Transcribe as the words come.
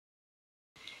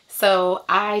So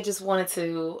I just wanted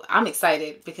to, I'm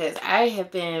excited because I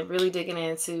have been really digging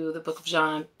into the book of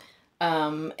John.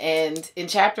 And in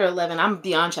chapter 11, I'm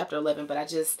beyond chapter 11, but I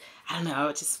don't know,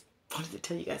 I just wanted to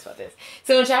tell you guys about this.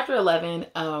 So in chapter 11,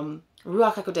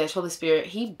 Ruach HaKodesh, Holy Spirit,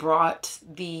 he brought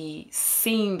the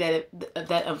scene that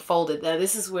unfolded. Now,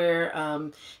 this is where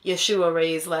Yeshua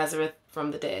raised Lazarus from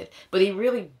the dead. But he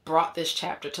really brought this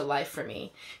chapter to life for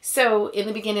me. So in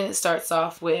the beginning, it starts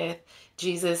off with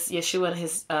Jesus, Yeshua, and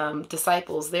his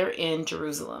disciples. They're in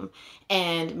Jerusalem.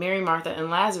 And Mary, Martha,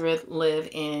 and Lazarus live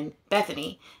in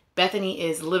Bethany. Bethany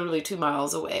is literally 2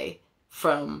 miles away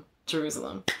from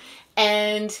Jerusalem.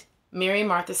 And Mary and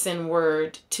Martha send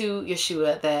word to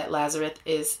Yeshua that Lazarus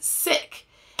is sick.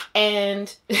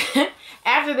 And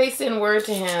after they send word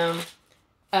to him,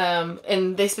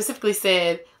 and they specifically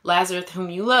said, Lazarus, whom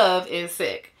you love, is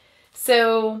sick.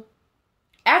 So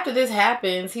after this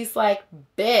happens, he's like,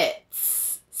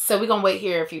 bets. So we're going to wait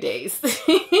here a few days.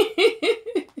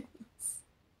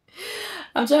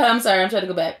 I'm sorry. I'm trying to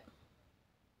go back.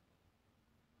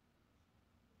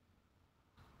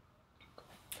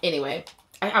 Anyway,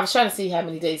 I was trying to see how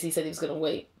many days he said he was going to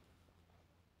wait.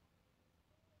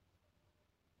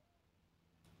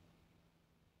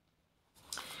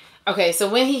 Okay, so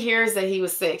when he hears that he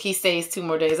was sick, he stays 2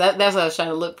 more days. That's what I was trying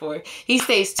to look for. He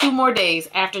stays 2 more days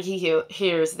after he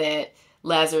hears that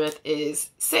Lazarus is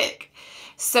sick.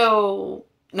 So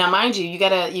now, mind you, you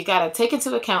gotta take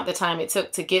into account the time it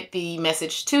took to get the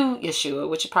message to Yeshua,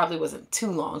 which probably wasn't too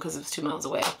long because it was 2 miles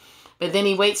away. But then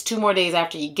he waits 2 more days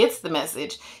after he gets the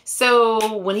message.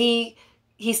 So when he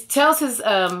tells his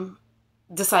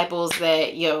disciples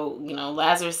that,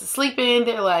 Lazarus is sleeping,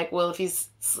 they're like, well, if he's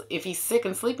sick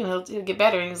and sleeping, he'll get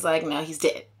better. And he's like, no, he's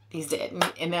dead. He's dead.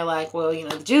 And they're like, well,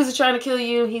 the Jews are trying to kill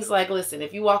you. He's like, listen,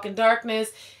 if you walk in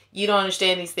darkness, you don't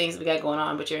understand these things we got going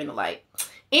on, but you're in the light.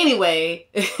 Anyway,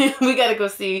 we got to go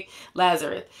see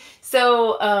Lazarus.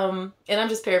 So, and I'm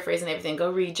just paraphrasing everything. Go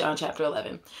read John chapter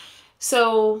 11.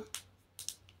 So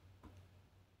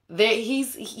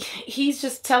he's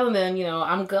just telling them,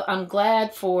 I'm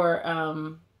glad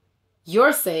for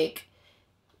your sake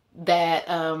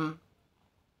that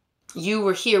you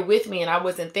were here with me and I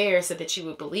wasn't there so that you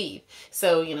would believe.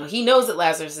 So, he knows that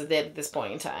Lazarus is dead at this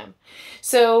point in time.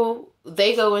 So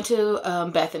they go into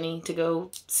Bethany to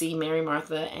go see Mary,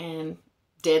 Martha, and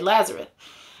dead Lazarus.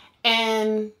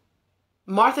 And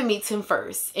Martha meets him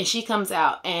first, and she comes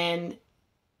out and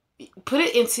put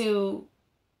it into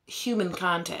human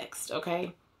context,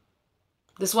 okay?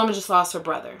 This woman just lost her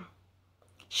brother.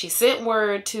 She sent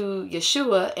word to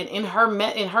Yeshua, and in her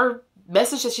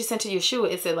message that she sent to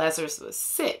Yeshua, it said Lazarus was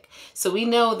sick. So we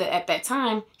know that at that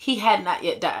time, he had not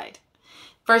yet died.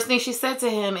 First thing she said to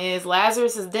him is,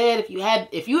 Lazarus is dead.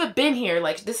 If you had been here,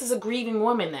 like, this is a grieving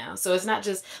woman now. So it's not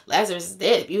just Lazarus is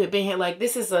dead. If you had been here, like,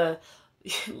 this is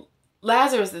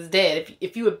Lazarus is dead.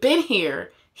 If you had been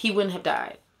here, he wouldn't have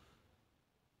died.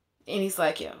 And he's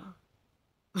like, yo,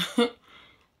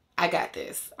 I got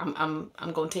this. I'm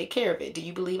going to take care of it. Do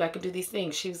you believe I can do these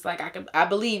things? She was like, I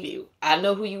believe you. I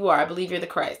know who you are. I believe you're the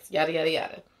Christ. Yada, yada,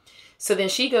 yada. So then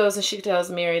she goes and she tells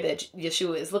Mary that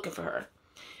Yeshua is looking for her.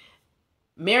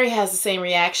 Mary has the same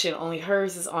reaction, only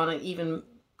hers is on an even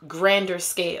grander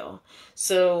scale.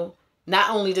 So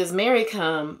not only does Mary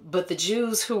come, but the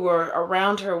Jews who were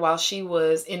around her while she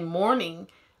was in mourning,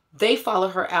 they follow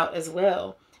her out as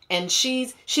well. And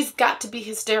she's got to be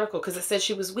hysterical because it said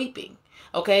she was weeping.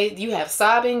 Okay, you have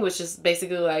sobbing, which is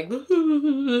basically like,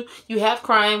 you have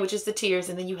crying, which is the tears,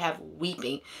 and then you have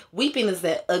weeping. Weeping is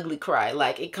that ugly cry,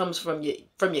 like it comes from your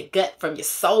gut, from your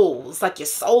soul. It's like your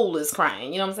soul is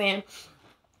crying, you know what I'm saying?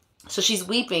 So she's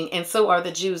weeping, and so are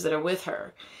the Jews that are with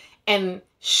her. And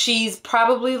she's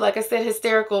probably, like I said,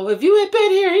 hysterical. If you had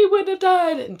been here, he wouldn't have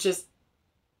died. And just,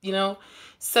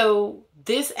 so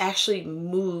this actually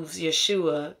moves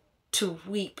Yeshua to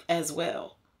weep as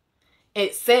well.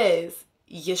 It says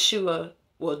Jesus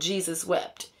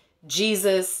wept.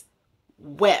 Jesus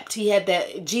wept.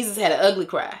 Jesus had an ugly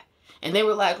cry. And they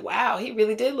were like, wow, he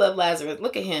really did love Lazarus.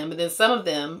 Look at him. And then some of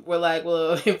them were like,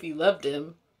 well, if he loved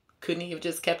him, couldn't he have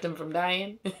just kept him from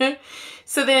dying?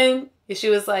 So then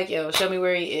Yeshua's like, yo, show me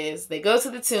where he is. They go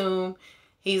to the tomb.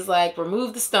 He's like,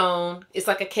 remove the stone. It's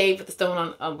like a cave with the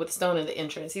stone with the stone in the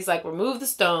entrance. He's like, remove the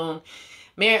stone.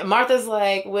 Martha's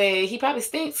like, wait, he probably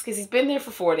stinks because he's been there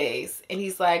for 4 days. And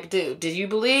he's like, dude, did you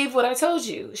believe what I told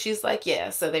you? She's like, yeah.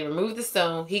 So they remove the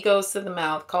stone. He goes to the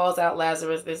mouth, calls out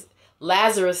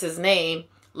Lazarus's name.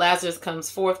 Lazarus comes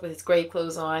forth with his grave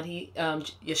clothes on.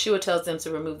 Yeshua tells them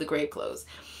to remove the grave clothes.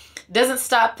 Doesn't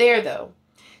stop there though.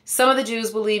 Some of the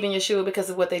Jews believe in Yeshua because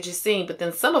of what they just seen, but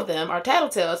then some of them are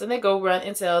tattletales and they go run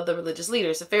and tell the religious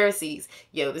leaders, the Pharisees,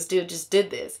 yo, this dude just did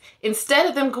this. Instead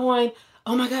of them going,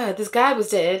 oh my God, this guy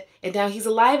was dead and now he's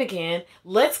alive again.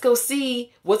 Let's go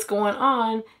see what's going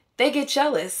on. They get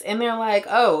jealous and they're like,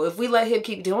 oh, if we let him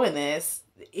keep doing this,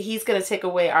 he's going to take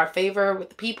away our favor with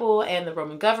the people and the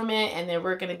Roman government, and then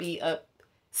we're going to be up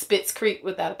Spitz Creek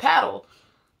without a paddle.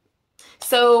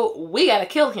 So we got to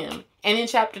kill him. And in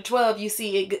chapter 12, you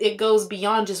see it goes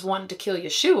beyond just wanting to kill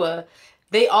Yeshua.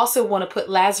 They also want to put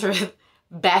Lazarus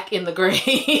back in the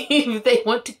grave. They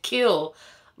want to kill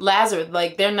Lazarus.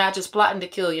 Like, they're not just plotting to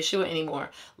kill Yeshua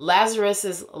anymore.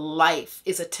 Lazarus's life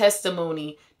is a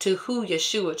testimony to who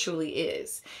Yeshua truly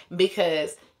is,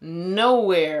 because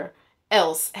nowhere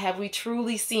else have we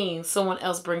truly seen someone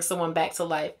else bring someone back to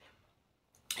life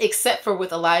except for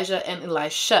with Elijah and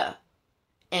Elisha.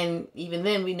 And even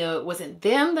then, we know it wasn't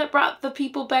them that brought the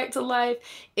people back to life.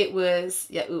 It was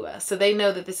Yahuwah. So they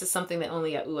know that this is something that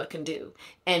only Yahuwah can do.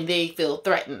 And they feel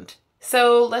threatened.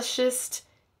 So let's just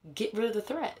get rid of the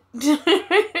threat.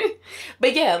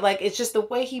 But yeah, like, it's just the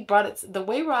way he brought it, the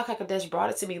way Ruach HaKodesh brought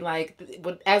it to me, like,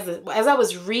 as I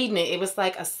was reading it, it was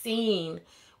like a scene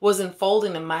was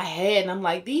unfolding in my head. And I'm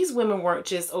like, these women weren't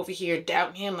just over here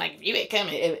doubting him, like, you ain't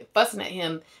coming, and fussing at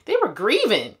him. They were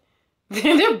grieving.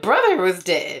 Their brother was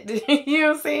dead. You know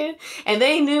what I'm saying? And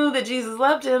they knew that Jesus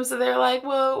loved him. So they're like,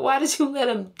 well, why did you let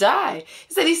him die?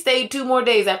 He said he stayed 2 more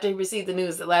days after he received the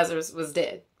news that Lazarus was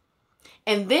dead.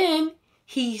 And then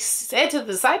he said to the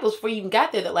disciples before he even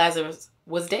got there that Lazarus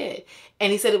was dead.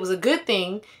 And he said it was a good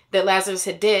thing that Lazarus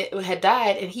had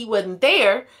died and he wasn't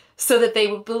there, so that they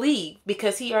would believe,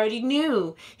 because he already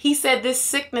knew. He said this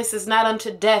sickness is not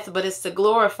unto death, but it's to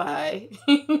glorify.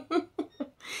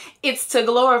 It's to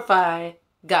glorify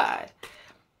God.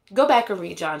 Go back and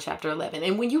read John chapter 11.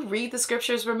 And when you read the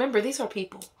scriptures, remember, these are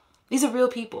people. These are real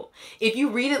people. If you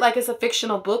read it like it's a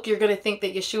fictional book, you're going to think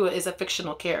that Yeshua is a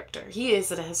fictional character. He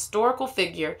is a historical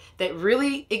figure that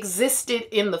really existed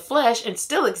in the flesh and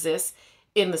still exists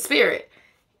in the spirit.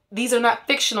 These are not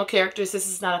fictional characters. This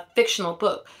is not a fictional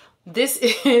book. This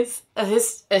is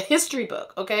a history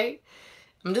book, okay?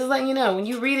 I'm just letting you know. When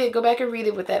you read it, go back and read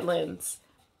it with that lens.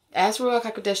 Ask Ruach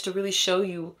HaKodesh to really show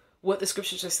you what the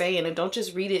scriptures are saying, and don't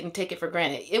just read it and take it for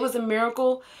granted. It was a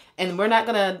miracle, and we're not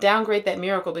going to downgrade that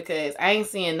miracle, because I ain't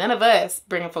seeing none of us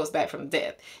bringing folks back from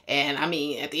death. And I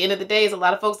mean, at the end of the day, a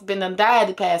lot of folks have been died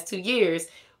the past 2 years.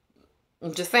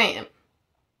 I'm just saying.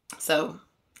 So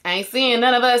I ain't seeing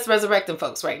none of us resurrecting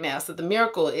folks right now. So the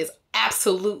miracle is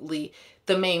absolutely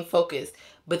the main focus.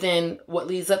 But then what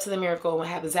leads up to the miracle and what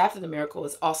happens after the miracle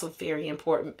is also very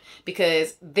important,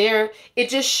 because it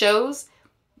just shows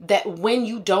that when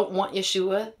you don't want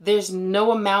Yeshua, there's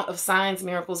no amount of signs,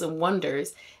 miracles, and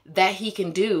wonders that he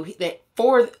can do that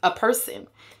for a person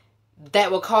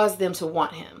that will cause them to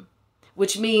want him,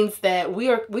 which means that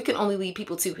we can only lead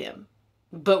people to him,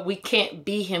 but we can't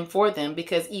be him for them,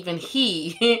 because even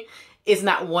he is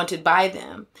not wanted by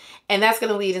them. And that's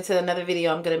going to lead into another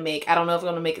video I'm going to make. I don't know if I'm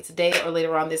going to make it today or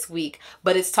later on this week,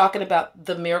 but it's talking about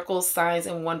the miracles, signs,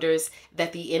 and wonders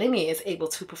that the enemy is able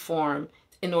to perform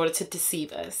in order to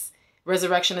deceive us.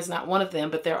 Resurrection is not one of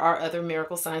them, but there are other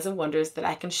miracle signs and wonders that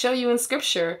I can show you in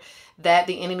scripture that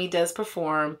the enemy does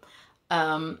perform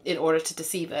in order to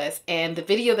deceive us. And the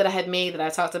video that I had made that I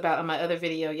talked about in my other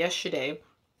video yesterday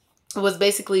was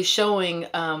basically showing,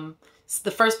 the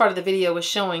first part of the video was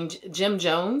showing Jim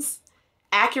Jones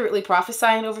accurately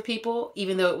prophesying over people,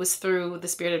 even though it was through the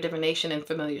spirit of divination and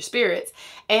familiar spirits,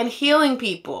 and healing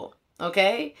people.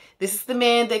 Okay, this is the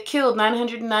man that killed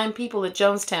 909 people at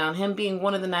Jonestown, him being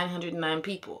one of the 909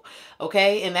 people.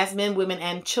 Okay, and that's men, women,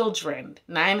 and children.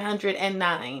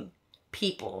 909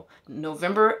 people.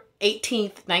 November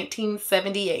 18th,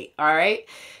 1978. All right,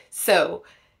 so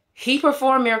he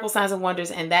performed miracle signs and wonders,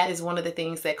 and that is one of the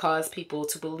things that caused people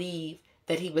to believe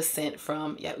that he was sent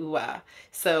from Yahuwah.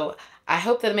 So I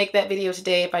hope that I make that video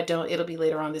today. If I don't, it'll be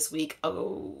later on this week.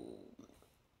 Oh,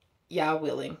 y'all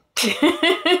willing.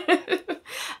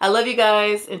 I love you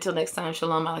guys. Until next time,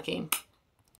 Shalom Aleichem.